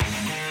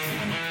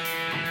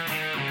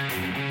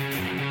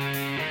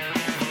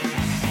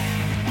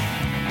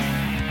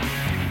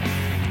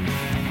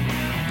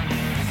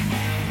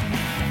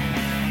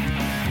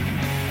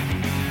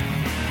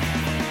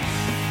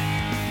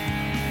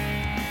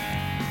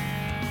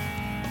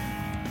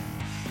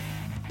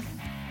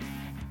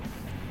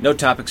No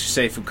topics are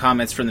safe from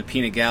comments from the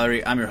Peanut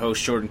Gallery. I'm your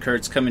host, Jordan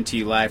Kurtz, coming to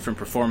you live from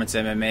Performance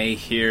MMA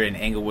here in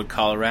Englewood,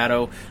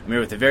 Colorado. I'm here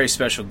with a very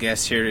special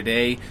guest here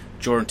today,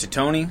 Jordan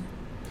Titoni.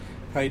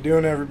 How you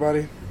doing,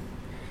 everybody?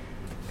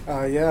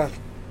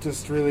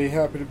 Just really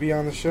happy to be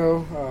on the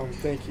show.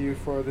 Thank you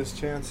for this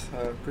chance.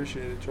 I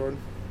appreciate it,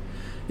 Jordan.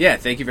 Yeah,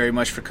 thank you very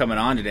much for coming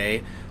on today.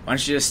 Why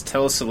don't you just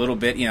tell us a little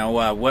bit,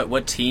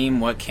 what team,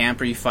 what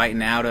camp are you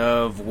fighting out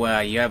of?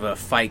 You have a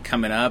fight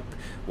coming up.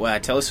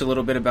 Tell us a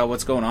little bit about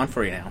what's going on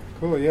for you now.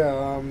 Cool,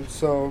 yeah.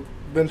 So,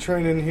 been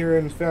training here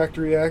in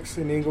Factory X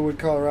in Englewood,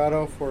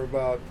 Colorado for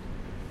about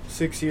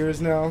 6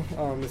 years now.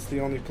 It's the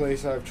only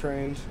place I've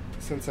trained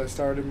since I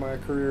started my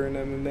career in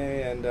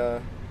MMA, and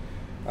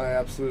I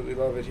absolutely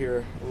love it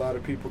here. A lot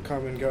of people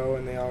come and go,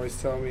 and they always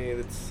tell me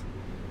it's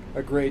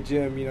a great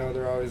gym.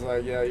 They're always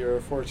like, yeah, you're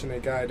a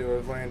fortunate guy to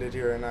have landed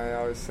here, and I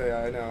always say,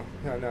 I know,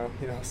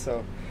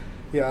 so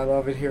yeah, I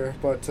love it here.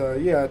 But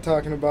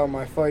talking about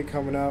my fight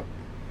coming up,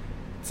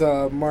 it's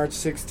March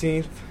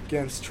 16th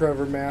against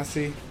Trevor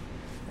Massey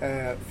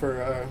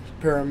for a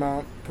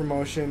Paramount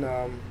promotion.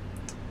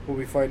 We'll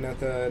be fighting at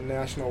the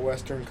National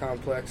Western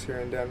Complex here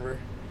in Denver.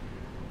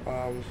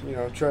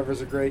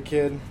 Trevor's a great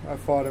kid. I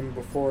fought him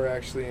before,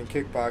 actually, in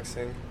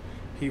kickboxing.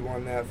 He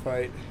won that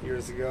fight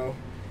years ago.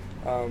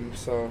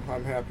 So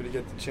I'm happy to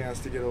get the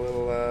chance to get a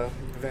little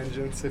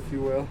vengeance, if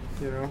you will,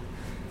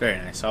 Very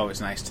nice.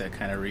 Always nice to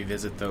kind of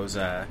revisit those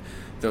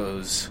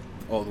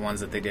old ones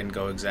that they didn't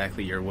go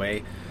exactly your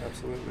way.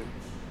 Absolutely.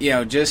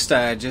 Just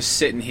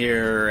sitting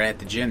here at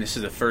the gym. This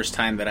is the first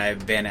time that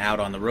I've been out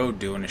on the road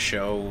doing a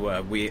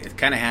show. It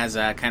kind of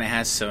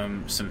has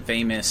some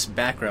famous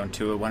background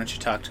to it. Why don't you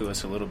talk to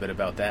us a little bit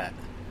about that?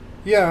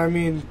 Yeah, I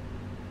mean,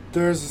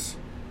 there's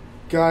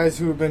guys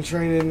who have been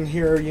training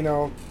here,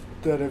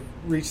 that have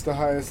reached the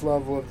highest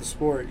level of the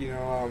sport.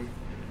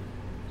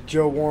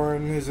 Joe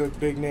Warren is a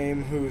big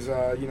name who's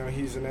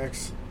he's an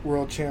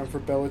ex-world champ for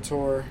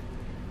Bellator.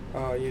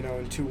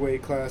 In 2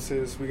 weight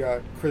classes. We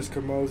got Chris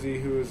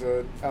Camozzi, who is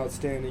an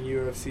outstanding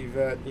UFC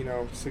vet.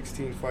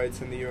 16 fights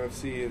in the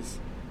UFC is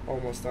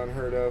almost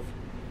unheard of,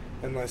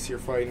 unless you're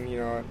fighting,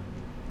 the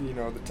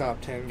top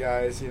 10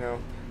 guys. We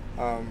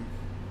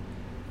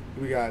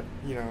got,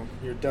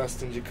 your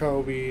Dustin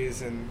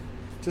Jacobys and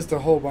just a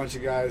whole bunch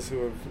of guys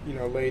who have,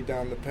 laid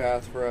down the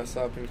path for us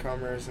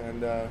up-and-comers.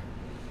 And, I'm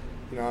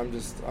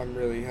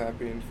really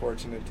happy and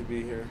fortunate to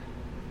be here.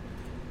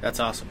 That's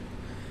awesome.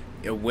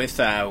 With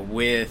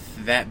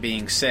that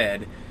being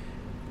said,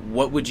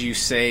 what would you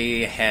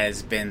say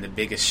has been the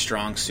biggest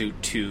strong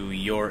suit to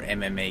your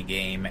MMA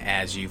game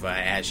as you've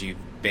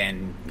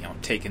been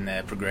taking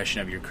the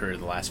progression of your career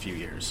the last few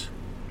years?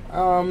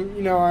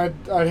 I'd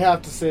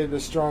have to say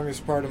the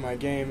strongest part of my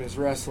game is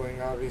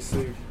wrestling.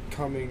 Obviously,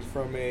 coming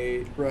from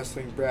a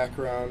wrestling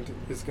background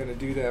is going to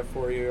do that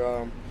for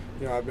you.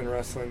 I've been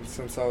wrestling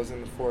since I was in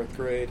the 4th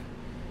grade.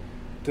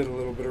 Did a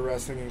little bit of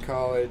wrestling in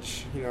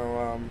college.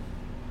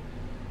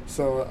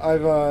 So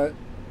I've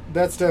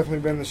that's definitely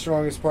been the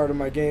strongest part of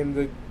my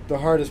game. The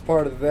hardest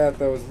part of that,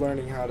 though, is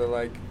learning how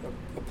to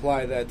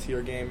apply that to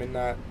your game and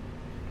not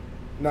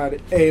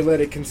A, let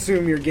it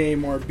consume your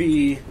game, or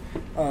B,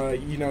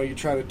 you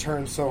try to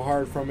turn so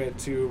hard from it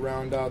to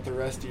round out the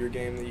rest of your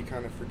game that you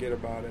kind of forget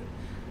about it.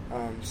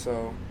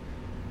 So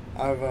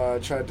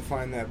I've tried to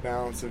find that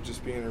balance of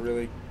just being a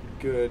really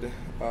good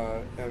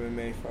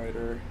MMA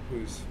fighter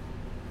who's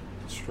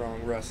a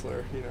strong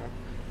wrestler,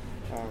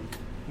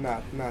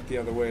 Not the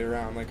other way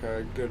around, like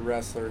a good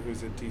wrestler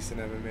who's a decent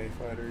MMA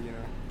fighter,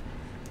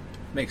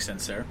 Makes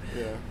sense, sir.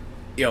 Yeah.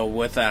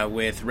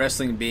 With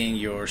wrestling being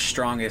your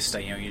strongest,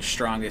 your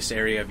strongest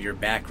area of your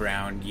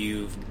background,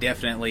 you've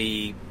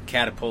definitely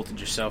catapulted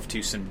yourself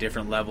to some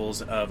different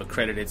levels of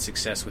accredited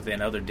success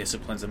within other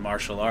disciplines of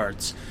martial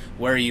arts.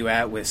 Where are you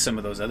at with some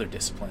of those other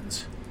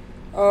disciplines?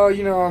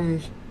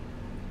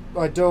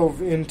 I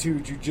dove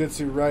into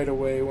jiu-jitsu right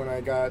away when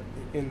I got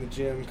in the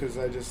gym because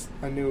I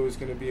knew it was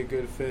going to be a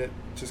good fit,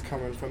 just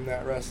coming from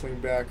that wrestling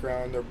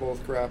background. They're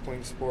both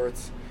grappling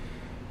sports.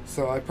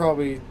 So I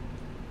probably,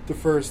 the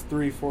first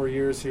 3-4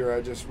 years here,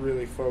 I just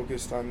really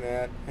focused on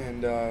that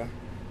and,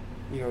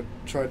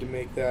 tried to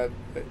make that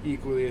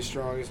equally as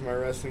strong as my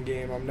wrestling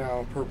game. I'm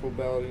now a purple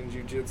belt in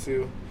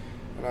jiu-jitsu,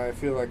 and I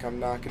feel like I'm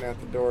knocking at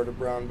the door to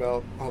brown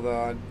belt,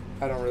 although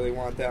I don't really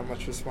want that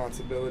much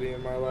responsibility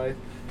in my life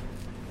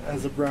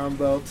as a brown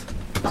belt.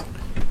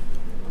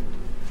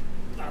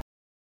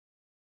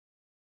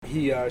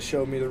 He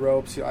showed me the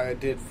ropes. I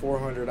did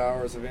 400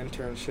 hours of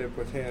internship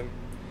with him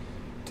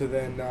to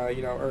then,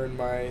 earn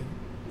my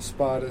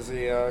spot as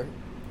a,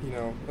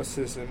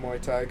 assistant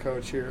Muay Thai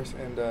coach here.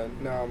 And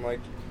now I'm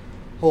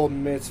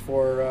holding mitts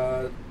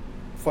for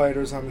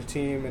fighters on the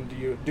team and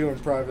doing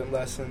private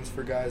lessons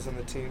for guys on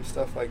the team,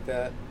 stuff like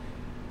that.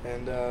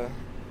 And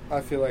I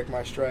feel like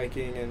my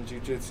striking and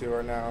jiu-jitsu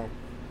are now,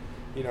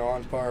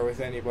 on par with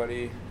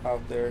anybody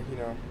out there.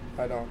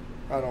 I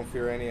don't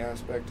fear any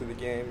aspect of the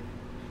game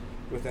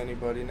with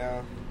anybody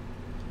now.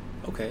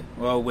 Okay.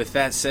 Well, with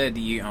that said,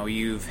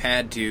 you've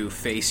had to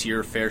face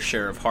your fair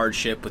share of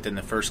hardship within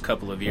the first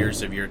couple of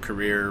years of your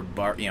career.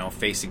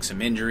 Facing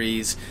some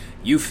injuries.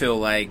 You feel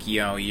like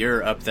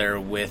you're up there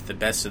with the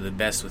best of the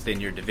best within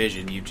your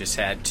division. You've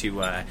had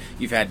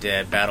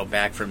to battle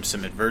back from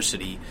some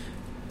adversity.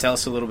 Tell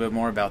us a little bit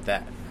more about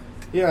that.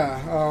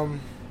 Yeah.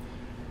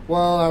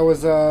 Well, I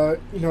was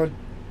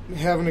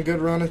having a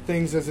good run of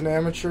things as an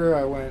amateur.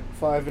 I went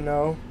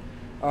 5-0.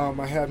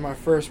 I had my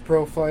first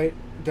pro fight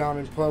down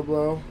in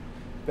Pueblo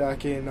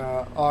back in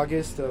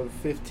August of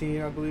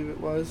 15, I believe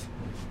it was.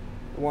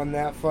 Won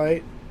that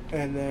fight,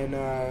 and then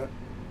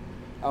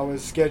I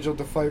was scheduled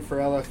to fight for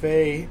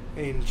LFA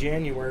in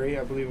January.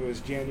 I believe it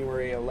was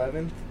January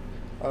 11th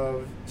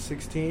of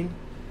 16,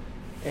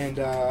 and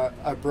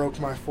I broke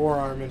my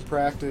forearm in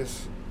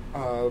practice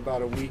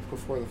about a week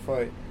before the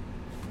fight,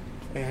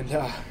 and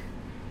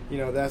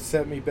that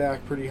set me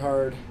back pretty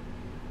hard.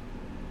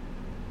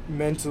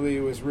 Mentally,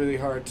 it was really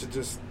hard to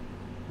just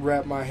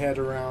wrap my head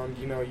around.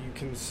 You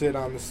can sit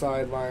on the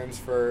sidelines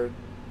for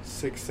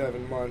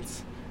 6-7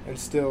 months and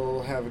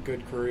still have a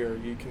good career.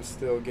 You can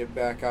still get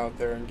back out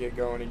there and get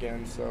going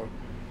again. So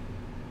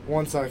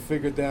once I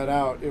figured that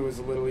out, it was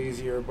a little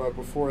easier. But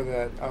before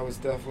that, I was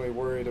definitely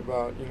worried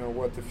about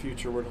what the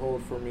future would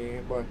hold for me.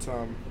 But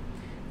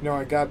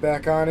I got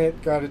back on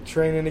it, got it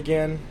training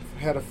again.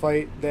 Had a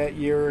fight that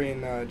year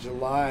in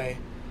July.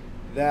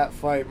 That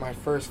fight, my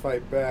first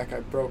fight back,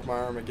 I broke my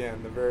arm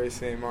again, the very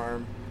same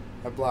arm.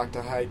 I blocked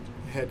a high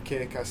head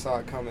kick. I saw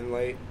it coming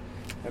late,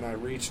 and I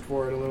reached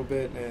for it a little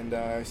bit, and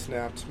I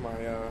snapped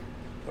the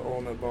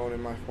ulna bone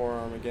in my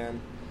forearm again.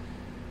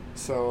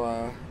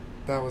 So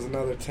that was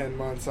another 10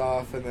 months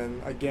off, and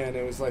then again,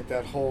 it was like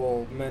that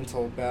whole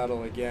mental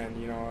battle again.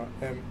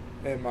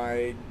 Am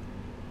I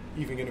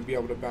even going to be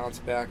able to bounce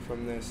back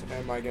from this?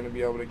 Am I going to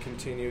be able to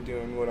continue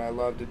doing what I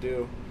love to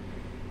do?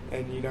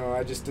 And,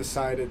 I just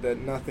decided that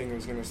nothing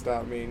was going to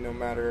stop me no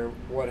matter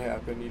what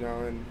happened,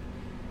 and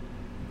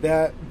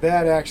that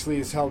actually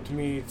has helped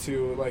me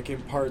to,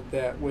 impart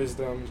that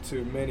wisdom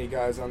to many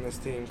guys on this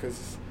team,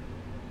 because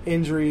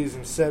injuries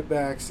and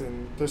setbacks,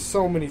 and there's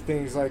so many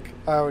things, I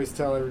always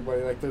tell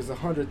everybody, there's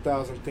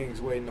 100,000 things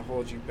waiting to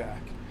hold you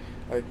back.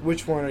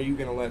 Which one are you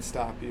going to let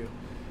stop you?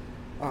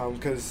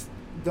 Because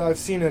I've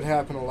seen it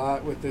happen a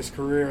lot with this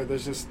career.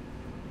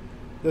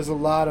 There's a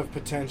lot of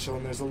potential,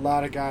 and there's a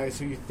lot of guys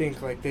who you think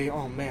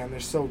they're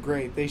so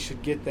great, they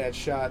should get that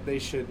shot, they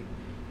should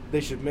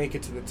make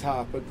it to the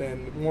top, but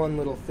then one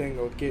little thing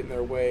will get in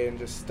their way and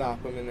just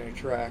stop them in their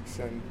tracks.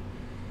 And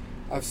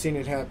I've seen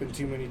it happen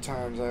too many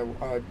times.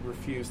 I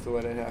refuse to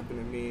let it happen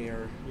to me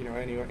or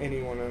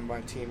any one of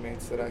my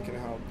teammates that I can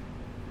help.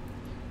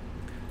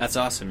 That's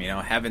awesome.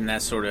 Having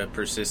that sort of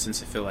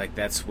persistence, I feel like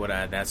that's what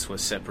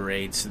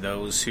separates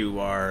those who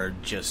are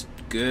just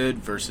good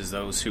versus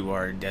those who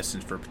are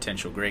destined for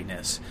potential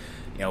greatness.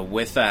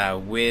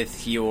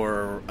 With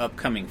your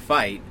upcoming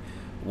fight,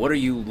 what are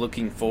you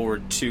looking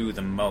forward to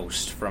the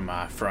most from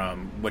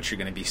what you're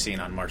going to be seeing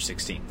on March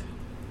 16th?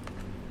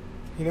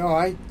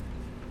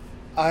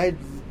 I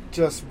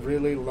just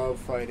really love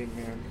fighting,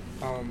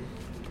 man.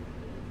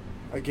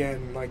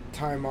 Again,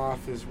 time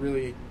off is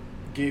really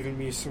giving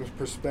me some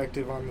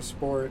perspective on the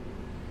sport,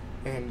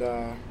 and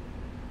I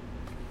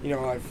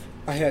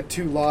had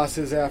 2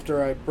 losses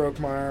after I broke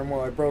my arm.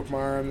 Well, I broke my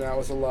arm, that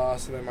was a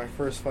loss, and then my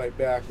first fight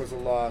back was a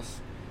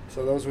loss.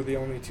 So those were the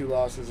only 2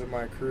 losses in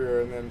my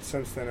career, and then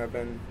since then I've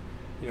been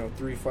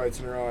 3 fights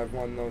in a row. I've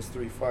won those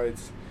 3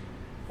 fights,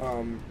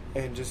 and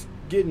just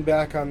getting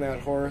back on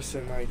that horse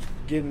and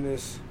getting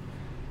this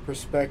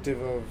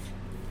perspective of,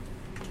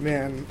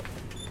 man,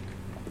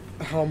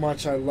 how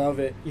much I love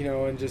it,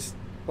 and just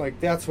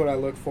that's what I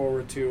look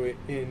forward to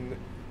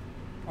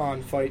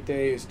on fight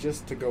day, is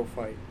just to go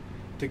fight,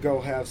 to go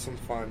have some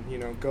fun,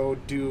 go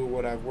do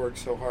what I've worked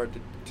so hard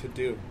to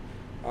do.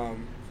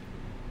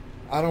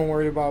 I don't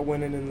worry about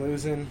winning and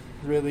losing,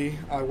 really.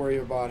 I worry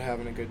about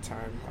having a good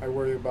time. I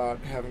worry about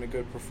having a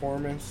good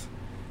performance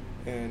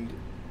and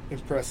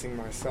impressing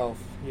myself,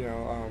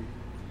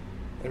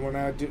 and when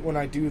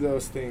I do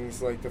those things,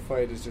 the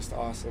fight is just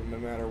awesome no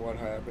matter what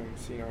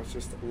happens. It's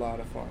just a lot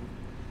of fun.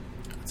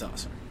 That's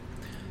awesome.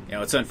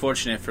 It's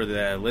unfortunate for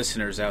the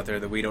listeners out there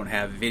that we don't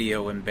have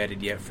video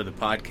embedded yet for the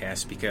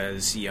podcast,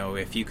 because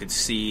if you could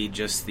see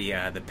just the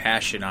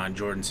passion on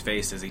Jordan's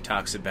face as he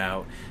talks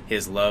about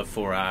his love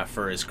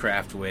for his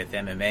craft with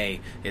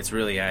MMA, it's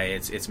really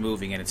it's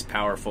moving and it's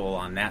powerful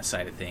on that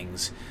side of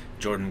things.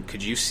 Jordan,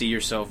 could you see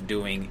yourself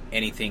doing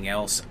anything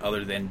else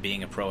other than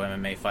being a pro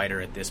MMA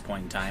fighter at this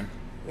point in time?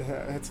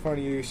 Yeah, it's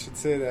funny you should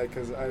say that,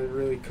 because I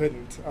really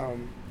couldn't.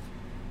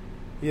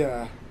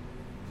 Yeah.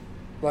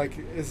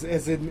 As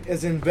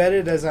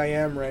embedded as I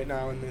am right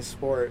now in this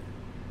sport,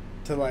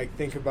 to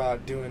think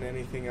about doing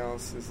anything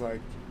else is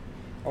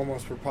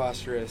almost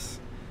preposterous.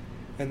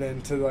 And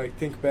then to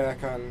think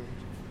back on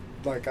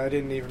I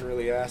didn't even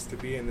really ask to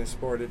be in this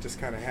sport, it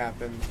just kind of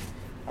happened.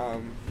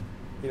 I'm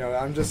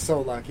just so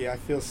lucky. I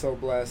feel so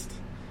blessed.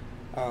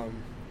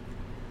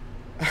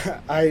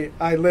 I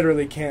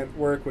literally can't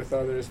work with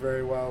others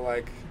very well.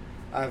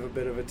 I have a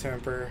bit of a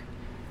temper.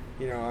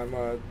 You know, I'm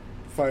a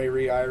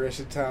fiery Irish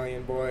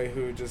Italian boy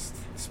who just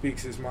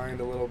speaks his mind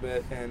a little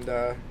bit,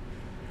 and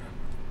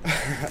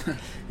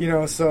you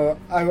know, so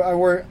I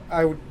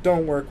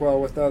don't work well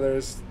with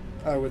others,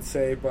 I would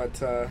say,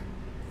 but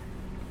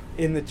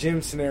in the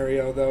gym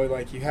scenario though,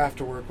 like, you have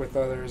to work with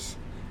others,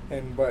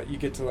 but you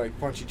get to like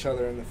punch each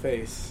other in the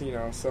face, you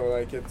know, so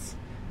like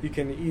you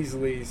can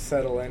easily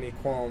settle any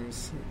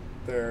qualms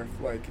there.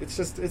 Like, it's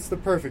the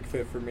perfect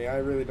fit for me. I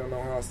really don't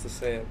know how else to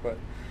say it, but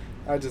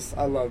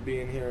I love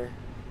being here.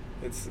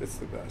 It's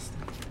the best.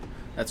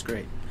 That's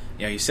great.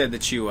 You know, you said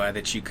that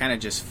you kind of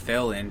just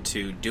fell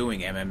into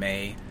doing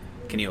MMA.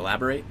 Can you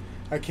elaborate?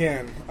 I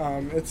can.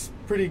 It's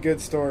a pretty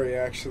good story,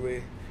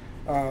 actually.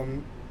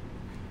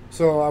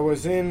 So I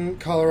was in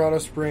Colorado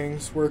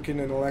Springs working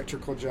an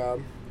electrical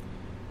job.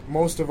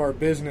 Most of our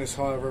business,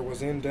 however,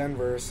 was in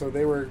Denver, so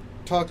they were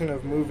talking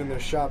of moving their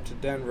shop to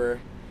Denver.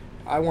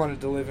 I wanted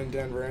to live in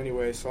Denver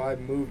anyway, so I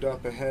moved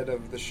up ahead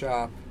of the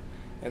shop,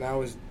 and I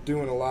was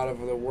doing a lot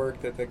of the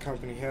work that the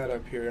company had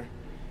up here.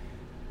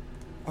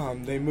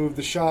 They moved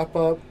the shop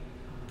up.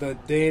 The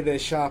day the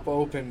shop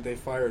opened, they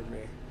fired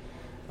me.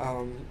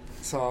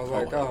 So I was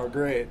like, oh,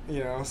 great,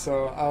 you know.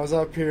 So I was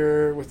up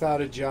here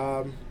without a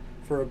job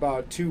for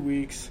about 2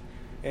 weeks,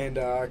 and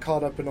I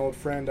called up an old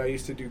friend I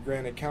used to do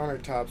granite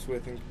countertops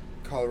with in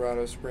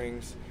Colorado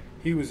Springs.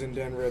 He was in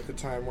Denver at the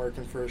time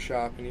working for a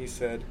shop, and he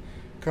said,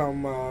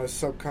 come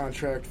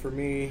subcontract for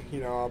me,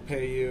 you know, I'll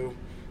pay you,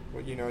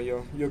 you know,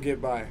 you'll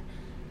get by.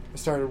 I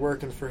started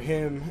working for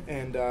him,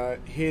 and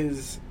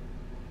his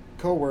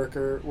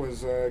co-worker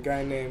was a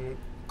guy named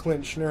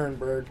Clint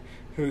Schnurrenberg,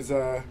 who's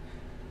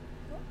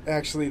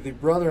actually the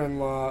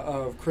brother-in-law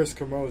of Chris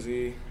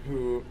Camozzi,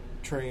 who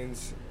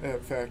trains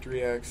at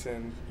Factory X,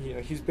 and you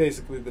know, he's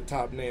basically the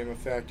top name of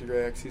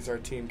Factory X. He's our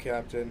team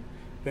captain,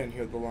 been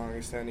here the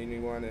longest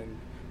anyone, and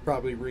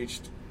probably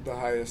reached the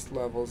highest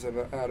levels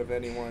out of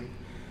anyone.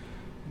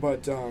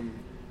 But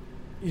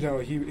you know,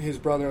 his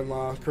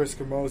brother-in-law Chris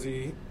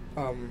Camozzi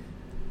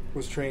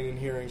was training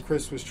here, and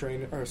Clint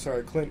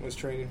was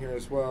training here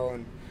as well.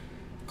 And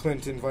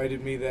Clint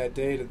invited me that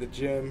day to the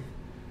gym.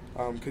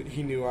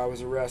 He knew I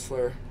was a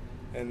wrestler,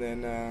 and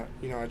then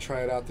you know, I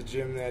tried out the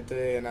gym that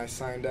day, and I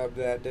signed up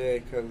that day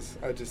because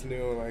I just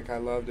knew, like, I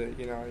loved it.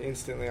 You know,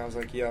 instantly I was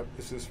like, yep,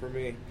 this is for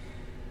me.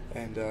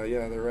 And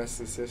yeah, the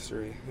rest is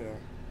history.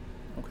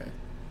 Yeah. Okay.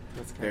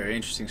 That's very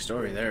interesting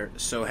story there.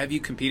 So have you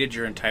competed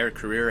your entire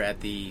career at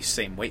the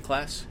same weight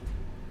class?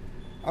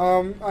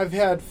 I've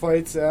had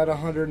fights at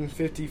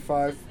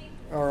 155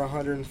 or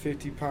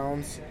 150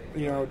 pounds,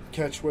 you know,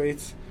 catch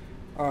weights.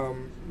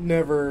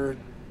 Never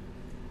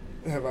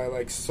have I,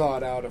 like,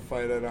 sought out a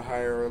fight at a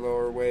higher or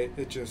lower weight.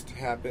 It just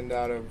happened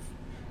out of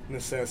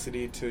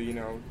necessity to, you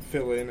know,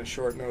 fill in a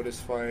short notice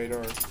fight,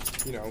 or,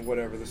 you know,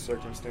 whatever the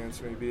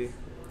circumstance may be.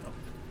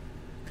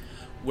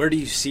 Where do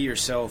you see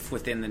yourself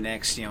within the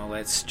next, you know,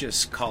 let's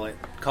just call it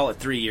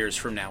 3 years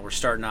from now? We're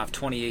starting off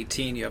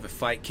 2018. You have a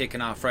fight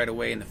kicking off right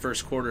away in the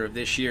first quarter of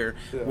this year.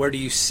 Yeah. Where do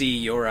you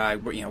see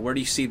where do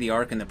you see the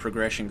arc and the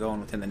progression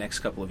going within the next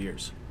couple of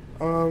years?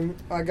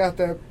 I got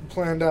that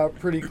planned out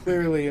pretty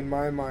clearly in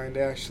my mind,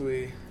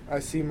 actually. I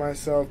see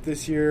myself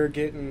this year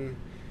getting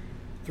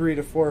 3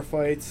 to 4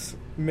 fights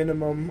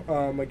minimum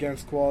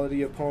against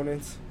quality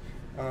opponents,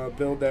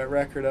 build that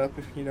record up,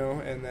 you know,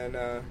 and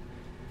then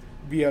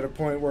be at a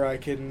point where I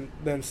can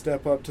then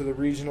step up to the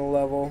regional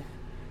level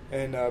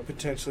and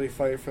potentially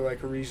fight for,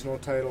 like, a regional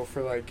title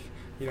for, like,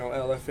 you know,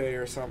 LFA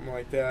or something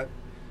like that.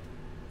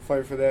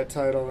 Fight for that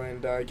title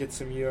and get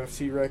some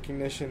UFC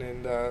recognition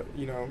and,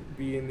 you know,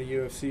 be in the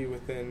UFC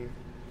within,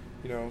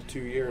 you know, 2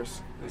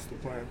 years is the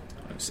plan.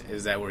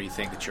 Is that where you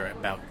think that you're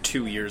about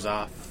 2 years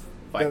off,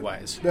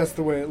 fight-wise? That's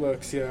the way it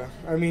looks, yeah.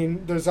 I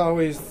mean, there's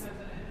always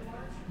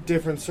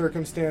different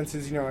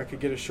circumstances. You know, I could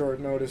get a short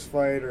notice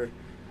fight, or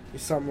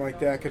something like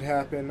that could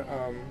happen.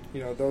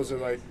 You know, those are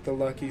like the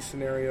lucky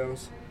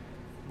scenarios,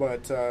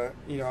 but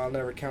you know, I'll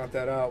never count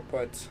that out.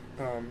 But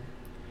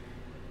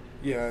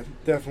yeah,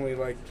 definitely,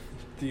 like,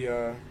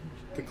 the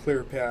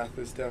clear path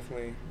is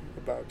definitely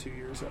about 2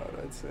 years out,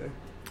 I'd say.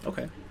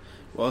 Okay.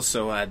 Well,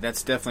 so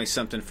that's definitely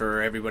something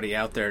for everybody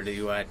out there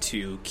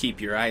to keep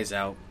your eyes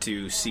out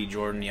to see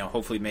Jordan, you know,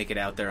 hopefully make it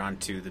out there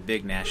onto the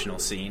big national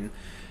scene.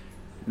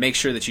 Make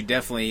sure that you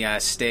definitely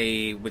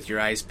stay with your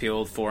eyes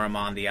peeled for him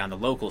on the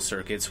local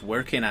circuits.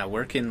 Where can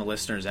the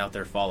listeners out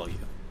there follow you?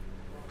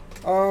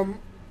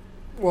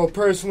 Well,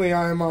 personally,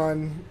 I'm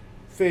on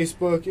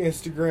Facebook,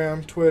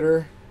 Instagram,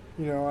 Twitter.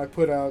 You know, I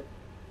put out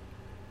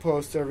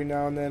posts every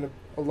now and then,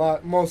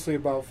 mostly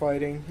about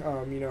fighting.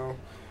 You know,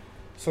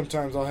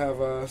 sometimes I'll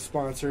have a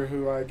sponsor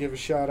who I give a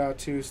shout out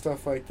to,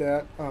 stuff like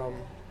that.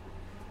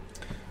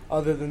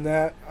 Other than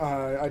that,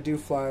 I do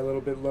fly a little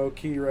bit low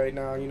key right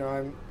now. You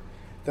know,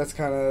 that's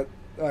kind of,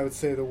 I would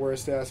say, the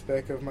worst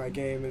aspect of my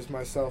game is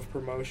my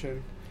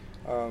self-promotion.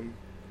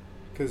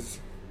 Because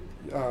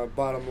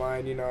bottom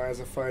line, you know,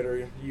 as a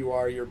fighter, you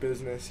are your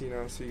business, you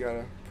know, so you got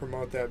to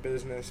promote that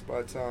business.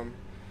 But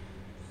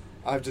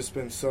I've just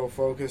been so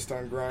focused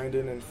on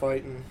grinding and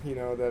fighting,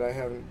 that I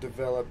haven't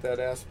developed that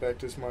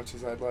aspect as much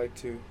as I'd like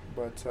to.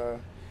 But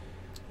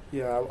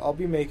yeah, I'll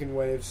be making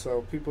waves,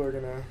 so people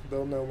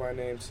they'll know my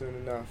name soon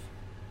enough.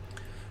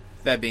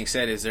 That being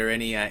said, is there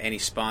any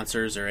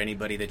sponsors or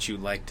anybody that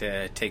you'd like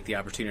to take the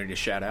opportunity to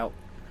shout out?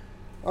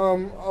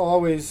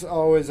 Always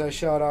I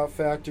shout out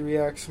Factory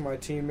X, my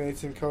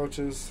teammates and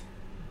coaches.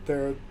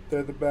 They're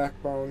the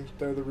backbone.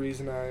 They're the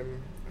reason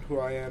I'm who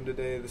I am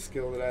today. The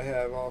skill that I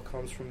have all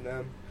comes from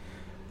them.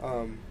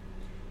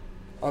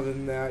 Other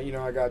than that,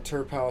 I got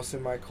Terp House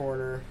in my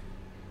corner,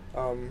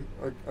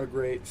 a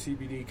great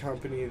CBD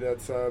company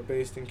that's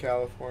based in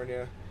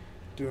California,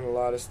 doing a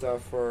lot of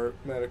stuff for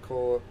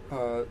medical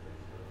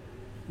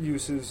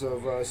uses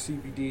of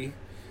CBD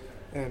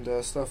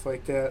and stuff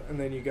like that. And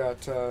then you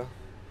got,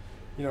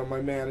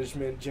 my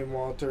management, Jim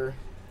Walter,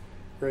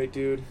 great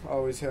dude,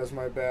 always has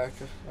my back.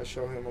 I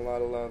show him a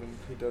lot of love, and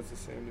he does the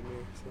same to me.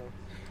 So,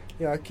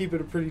 yeah, I keep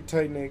it a pretty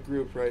tight-knit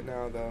group right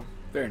now, though.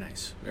 Very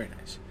nice, very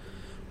nice.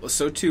 Well,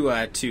 so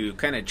to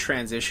kind of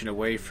transition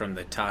away from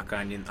the talk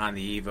on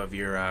the eve of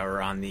your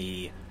or on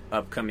the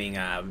upcoming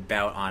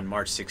bout on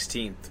March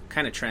 16th,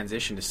 kind of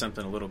transition to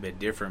something a little bit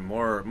different,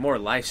 more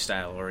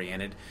lifestyle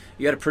oriented.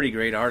 You got a pretty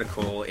great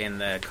article in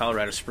the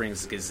Colorado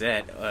Springs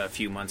Gazette a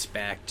few months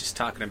back, just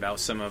talking about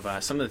some of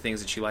the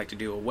things that you like to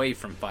do away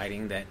from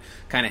fighting that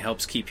kind of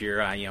helps keep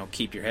your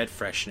keep your head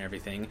fresh and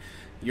everything.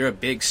 You're a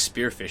big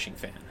spearfishing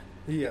fan.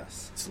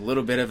 Yes. It's a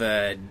little bit of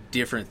a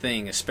different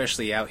thing,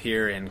 especially out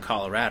here in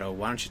Colorado.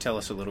 Why don't you tell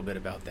us a little bit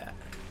about that?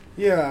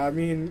 Yeah, I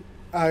mean,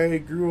 I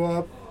grew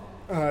up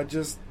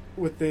just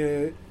with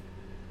the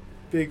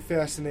big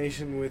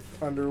fascination with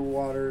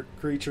underwater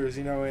creatures,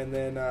 and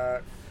then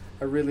I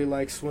really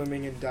like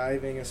swimming and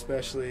diving,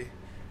 especially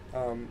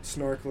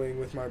snorkeling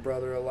with my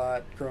brother a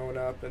lot growing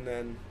up. And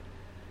then,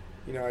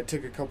 I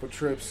took a couple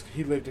trips.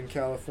 He lived in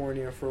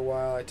California for a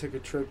while. I took a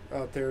trip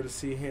out there to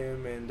see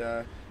him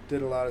and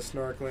did a lot of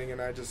snorkeling,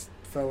 and I just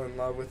fell in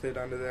love with it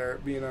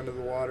being under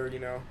the water,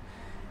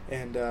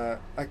 And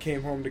I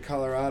came home to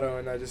Colorado,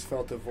 and I just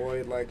felt a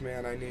void, like,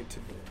 man, I need to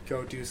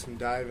go do some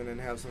diving and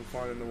have some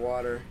fun in the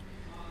water.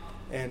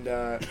 And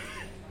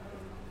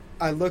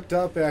I looked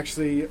up,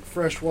 actually,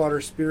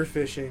 freshwater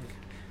spearfishing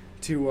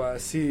to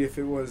see if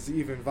it was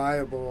even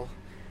viable.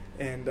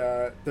 And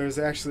there's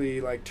actually,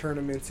 like,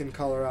 tournaments in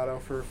Colorado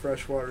for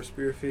freshwater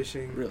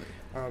spearfishing. Really?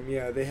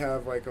 Yeah, they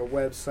have, like, a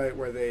website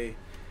where they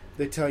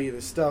tell you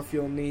the stuff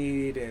you'll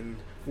need and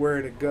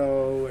where to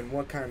go and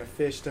what kind of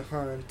fish to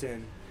hunt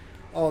and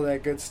all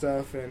that good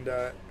stuff. And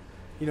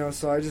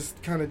so I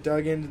just kind of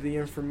dug into the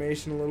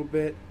information a little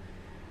bit.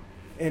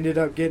 Ended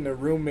up getting a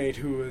roommate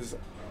who was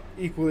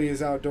equally as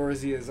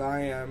outdoorsy as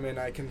I am, and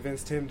I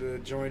convinced him to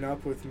join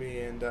up with me.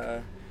 And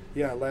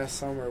last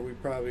summer we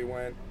probably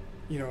went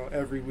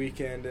every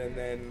weekend, and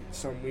then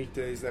some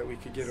weekdays that we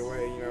could get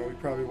away. We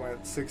probably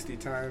went 60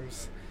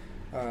 times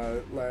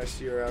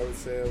last year, I would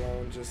say,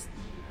 alone, just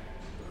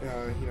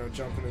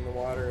jumping in the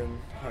water and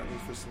hunting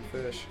for some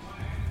fish.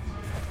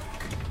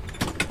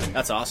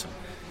 That's awesome.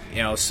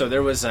 So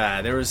there was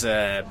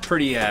a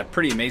pretty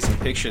amazing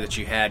picture that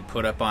you had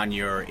put up on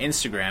your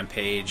Instagram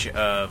page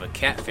of a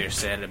catfish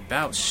that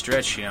about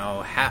stretched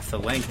half the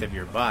length of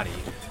your body.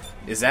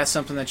 Is that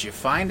something that you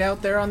find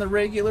out there on the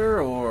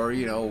regular, or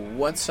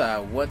what's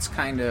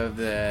kind of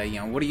the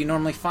what do you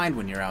normally find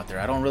when you're out there?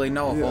 I don't really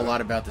know a whole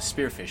lot about the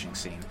spearfishing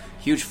scene.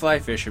 Huge fly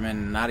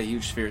fisherman, not a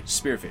huge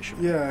spear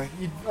fisherman. Yeah,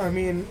 I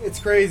mean, it's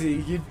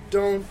crazy. You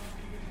don't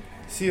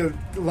see a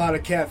lot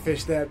of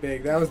catfish that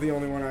big. That was the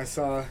only one I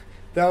saw.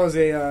 That was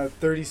a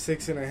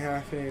 36 and a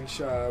half inch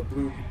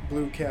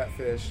blue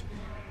catfish.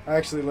 I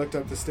actually looked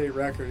up the state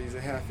record. He's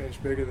a half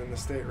inch bigger than the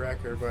state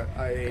record, but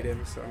I ate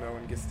him, so no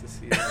one gets to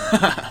see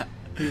him.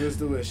 He was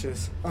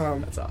delicious.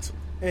 That's awesome.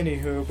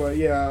 Anywho, but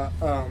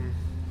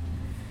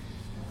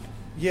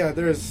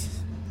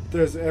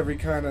there's every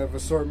kind of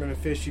assortment of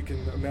fish you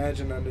can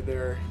imagine under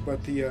there.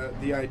 But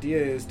the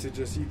idea is to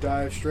just you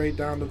dive straight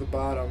down to the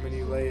bottom and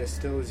you lay as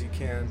still as you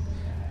can.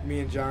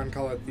 Me and John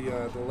call it the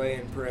lay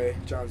and pray.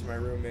 John's my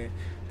roommate,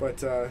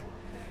 but.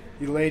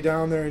 You lay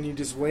down there and you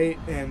just wait,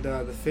 and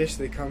the fish,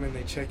 they come in,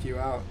 they check you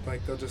out.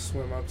 Like, they'll just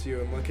swim up to you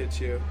and look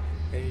at you,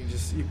 and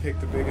you pick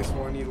the biggest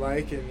one you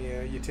like, and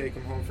you take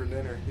them home for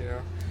dinner.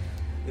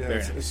 Yeah,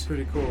 it's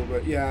pretty cool.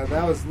 But yeah,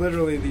 that was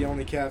literally the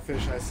only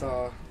catfish I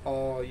saw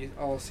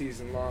all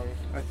season long.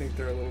 I think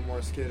they're a little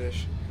more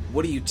skittish.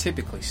 What do you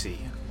typically see?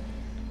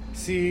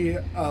 See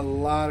a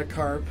lot of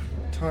carp,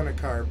 ton of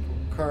carp.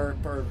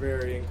 Carp are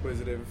very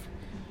inquisitive,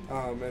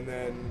 and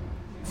then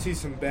see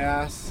some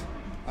bass.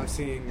 I've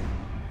seen.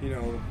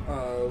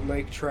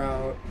 Lake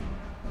trout,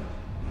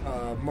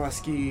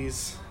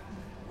 muskies.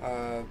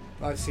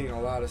 I've seen a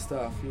lot of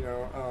stuff,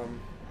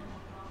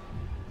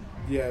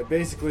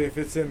 basically if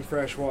it's in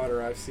fresh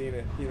water, I've seen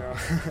it,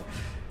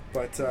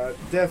 But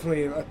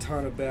definitely a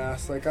ton of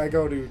bass. Like, I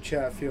go to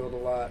Chatfield a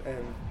lot,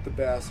 and the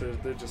bass,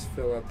 they just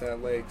fill up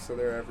that lake, so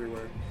they're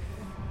everywhere.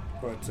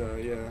 But,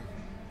 yeah.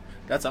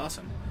 That's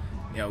awesome.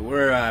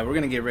 We're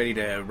gonna get ready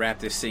to wrap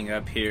this thing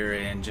up here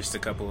in just a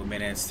couple of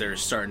minutes. They're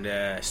starting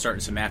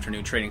some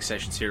afternoon training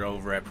sessions here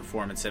over at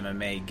Performance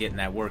MMA, getting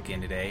that work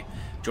in today.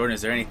 Jordan,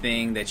 is there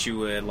anything that you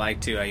would like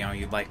to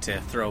you'd like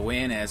to throw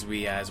in as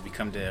we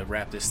come to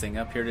wrap this thing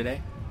up here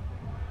today?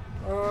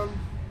 No,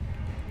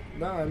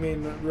 I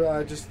mean,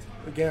 I just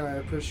again I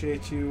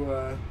appreciate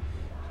you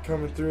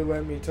coming through,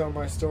 letting me tell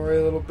my story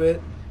a little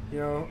bit.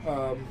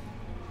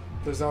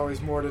 There's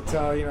always more to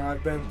tell.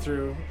 I've been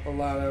through a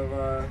lot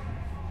of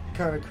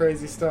kind of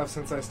crazy stuff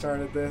since I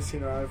started this.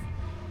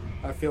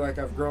 I feel like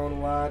I've grown a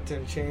lot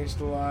and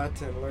changed a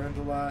lot and learned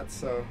a lot.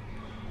 So,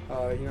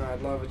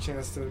 I'd love a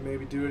chance to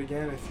maybe do it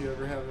again if you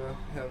ever have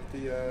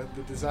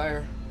the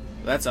desire.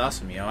 That's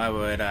awesome. I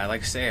would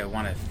like to say I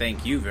want to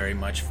thank you very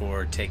much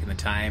for taking the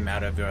time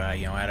out of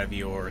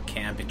your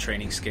camp and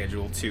training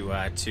schedule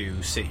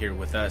to sit here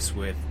with us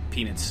with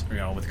Peanuts,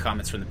 with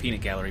comments from the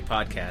Peanut Gallery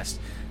podcast.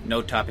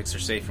 No topics are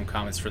safe from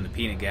comments from the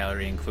Peanut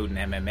Gallery, including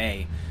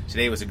MMA.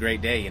 Today was a great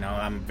day.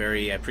 I'm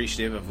very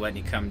appreciative of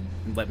letting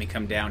me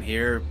come down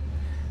here,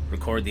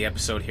 record the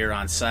episode here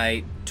on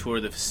site,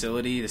 tour the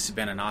facility. This has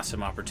been an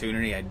awesome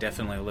opportunity. I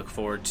definitely look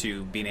forward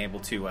to being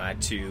able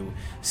to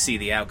see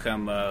the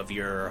outcome of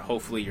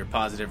hopefully your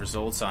positive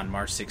results on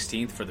March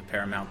 16th for the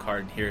Paramount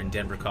card here in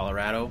Denver,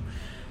 Colorado.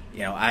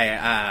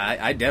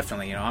 I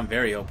definitely, I'm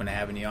very open to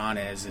having you on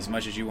as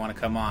much as you want to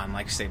come on.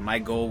 Like I say, my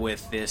goal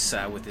with this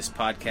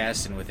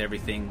podcast and with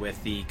everything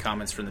with the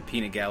comments from the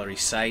Peanut Gallery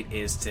site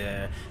is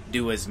to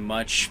do as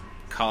much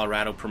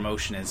Colorado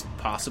promotion as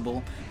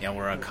possible.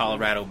 We're a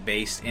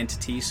Colorado-based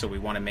entity, so we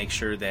want to make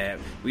sure that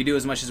we do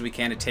as much as we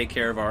can to take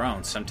care of our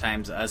own.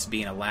 Sometimes us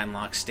being a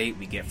landlocked state,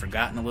 we get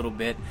forgotten a little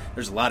bit.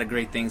 There's a lot of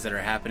great things that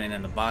are happening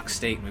in the box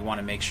state, and we want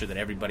to make sure that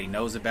everybody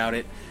knows about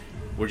it.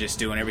 We're just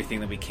doing everything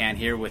that we can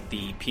here with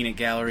the Peanut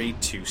Gallery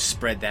to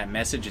spread that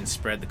message and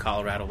spread the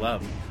Colorado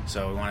love.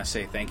 So we want to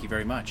say thank you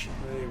very much.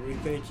 Hey, we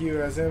thank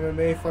you as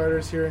MMA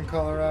fighters here in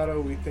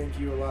Colorado. We thank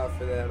you a lot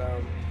for that.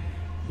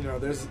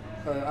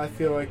 I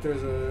feel like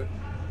there's a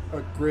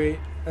great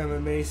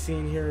MMA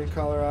scene here in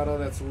Colorado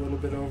that's a little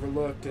bit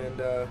overlooked, and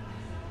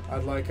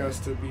I'd like us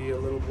to be a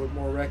little bit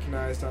more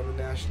recognized on the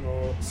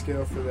national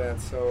scale for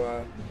that.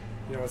 So,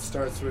 it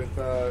starts with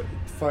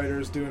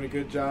fighters doing a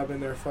good job in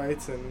their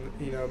fights and,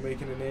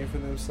 making a name for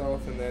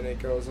themselves, and then it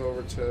goes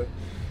over to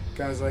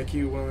guys like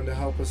you willing to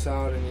help us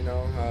out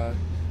and,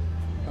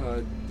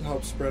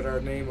 help spread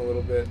our name a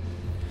little bit.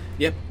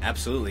 Yep,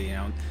 absolutely.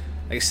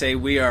 Like I say,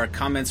 we are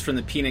Comments from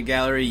the Peanut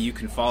Gallery. You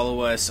can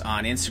follow us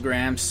on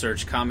Instagram.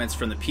 Search Comments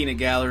from the Peanut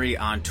Gallery.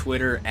 On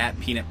Twitter,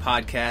 @Peanut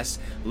Podcast.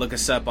 Look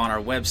us up on our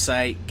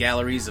website,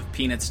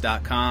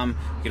 galleriesofpeanuts.com.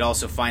 You can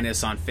also find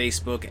us on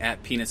Facebook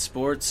 @Peanut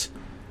Sports.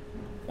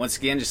 Once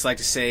again, just like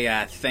to say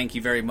thank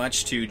you very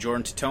much to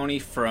Jordan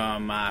Titoni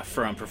from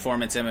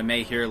Performance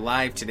MMA here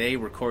live today,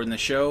 recording the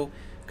show.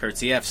 Kurt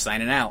CF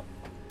signing out.